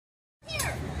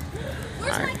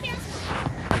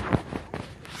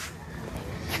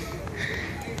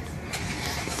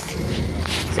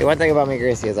See, one thing about me,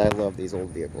 Gracie, is I love these old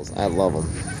vehicles. I love them.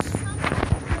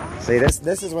 See,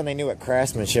 this is when they knew what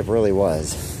craftsmanship really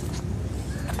was.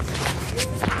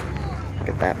 Look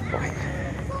at that boy.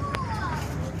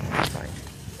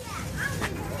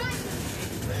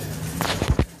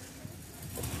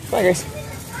 Bye, Grace.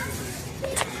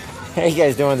 How you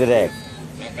guys doing today?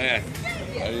 Not bad.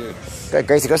 How are you? Good,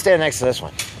 Gracie. Go stand next to this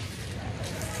one.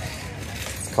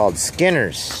 It's called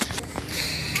Skinner's.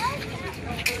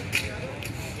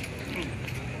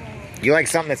 You like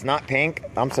something that's not pink?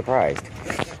 I'm surprised.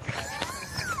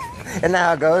 Isn't that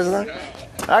how it goes, though?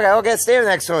 Okay, we'll get standing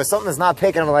next to it. Something that's not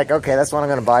pink, and I'm like, okay, that's what I'm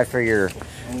going to buy for your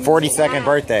 42nd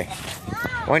birthday.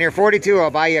 When you're 42,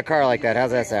 I'll buy you a car like that. How's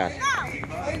that sound?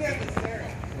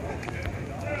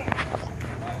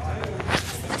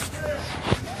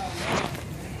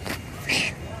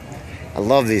 I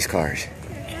love these cars.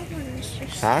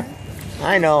 Huh?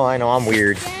 I know, I'm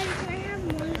weird.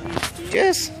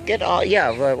 Just get all,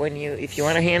 yeah, but if you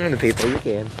want to hand them to people, you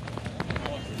can.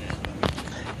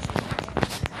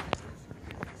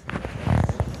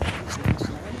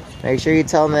 Make sure you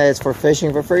tell them that it's for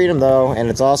Fishing for Freedom, though, and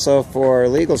it's also for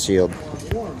Legal Shield.